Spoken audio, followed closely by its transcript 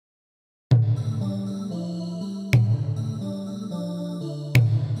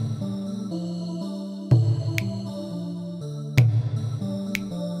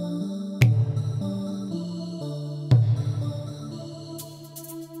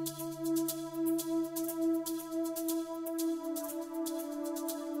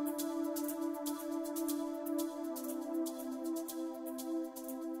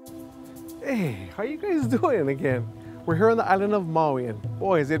Hey, how you guys doing again? We're here on the island of Maui, and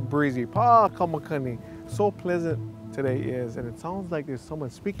boy, is it breezy. Pa Kumukahi. So pleasant today is, and it sounds like there's someone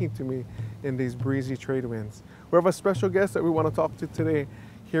speaking to me in these breezy trade winds. We have a special guest that we want to talk to today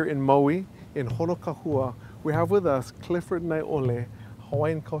here in Maui, in Honokahua. We have with us Clifford Naiole,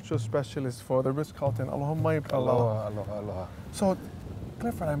 Hawaiian cultural specialist for the Ritz-Carlton. Aloha mai. Aloha, aloha, aloha. So,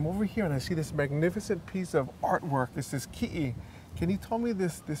 Clifford, I'm over here and I see this magnificent piece of artwork. This is ki'i. Can you tell me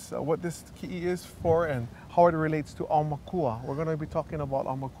what this ki'i is for and how it relates to ʻAumakua? We're going to be talking about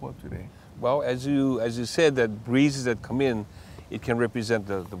ʻAumakua today. Well, as you said, that breezes that come in, it can represent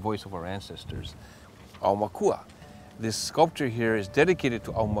the voice of our ancestors. ʻAumakua. This sculpture here is dedicated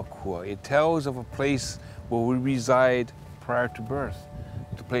to ʻAumakua. It tells of a place where we reside prior to birth.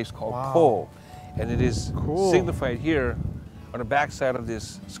 It's a place called Po. And it is signified here on the backside of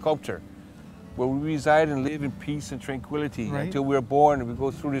this sculpture, where we reside and live in peace and tranquility until we're born and we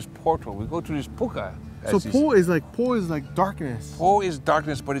go through this portal. We go through this puka. So Po is like darkness. Po is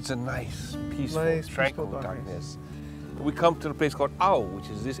darkness, but it's a nice, peaceful, tranquil darkness. We come to the place called Au, which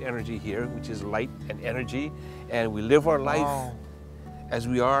is this energy here, which is light and energy, and we live our life as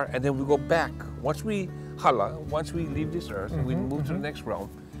we are, and then we go back. Once we leave this earth and we move to the next realm,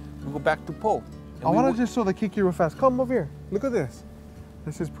 we go back to Po. I want to just show the kiki real fast. Come over here. Look at this.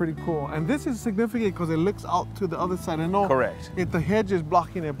 This is pretty cool. And this is significant because it looks out to the other side. I know the hedge is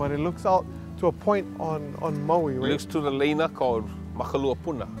blocking it, but it looks out to a point on Maui, right? It looks to the leina called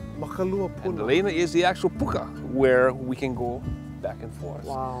Makaluapuna. Makaluapuna. And the leina is the actual puka where we can go back and forth.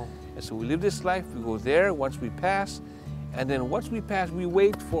 Wow. And so we live this life, we go there once we pass, and then once we pass, we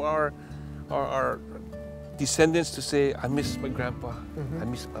wait for our descendants to say, I miss my grandpa, I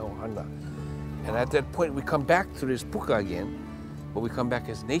miss my ohana. And at that point, we come back to this puka again, but we come back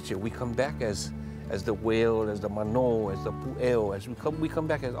as nature. We come back as the whale, as the mano, as the pu'eo, we come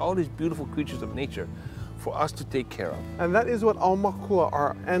back as all these beautiful creatures of nature for us to take care of. And that is what ʻAumakua,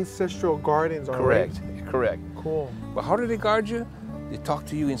 our ancestral guardians are, correct, right? Correct. Cool. But how do they guard you? They talk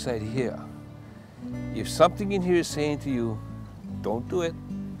to you inside here. If something in here is saying to you, don't do it,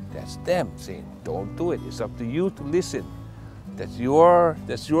 that's them saying, don't do it. It's up to you to listen. That's your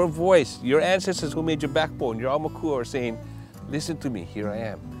voice. Your ancestors who made your backbone, your ʻAumakua, are saying, listen to me, here I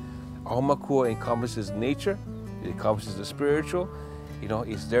am. ʻAumakua encompasses nature, it encompasses the spiritual. You know,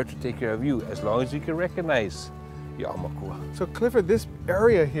 it's there to take care of you as long as you can recognize your ʻAumakua. So Clifford, this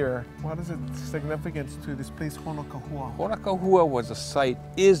area here, what is its significance to this place, Honokahua? Honokahua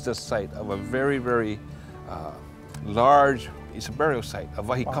is the site of a very, very large, it's a burial site, a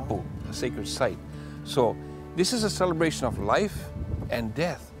wahikapu, a sacred site. So this is a celebration of life and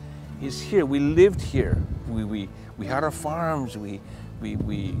death. It's here, we lived here. We had our farms, we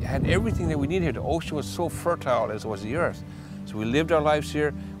had everything that we needed here. The ocean was so fertile as was the earth. So we lived our lives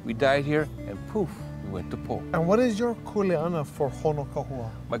here, we died here, and poof, we went to Po. And what is your kuleana for Honokahua?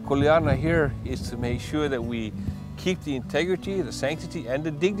 My kuleana here is to make sure that we keep the integrity, the sanctity, and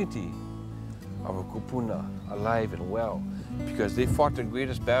the dignity of our kupuna alive and well, because they fought their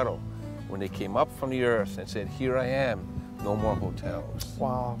greatest battle when they came up from the earth and said, here I am, no more hotels.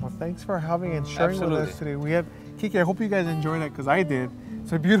 Wow, well thanks for having and sharing with us today. We had, Kiki, I hope you guys enjoyed it because I did.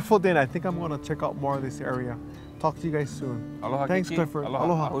 It's a beautiful day and I think I'm going to check out more of this area. Talk to you guys soon. Aloha, thanks, Kiki. Clifford.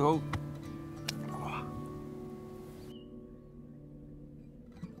 Aloha. Aloha.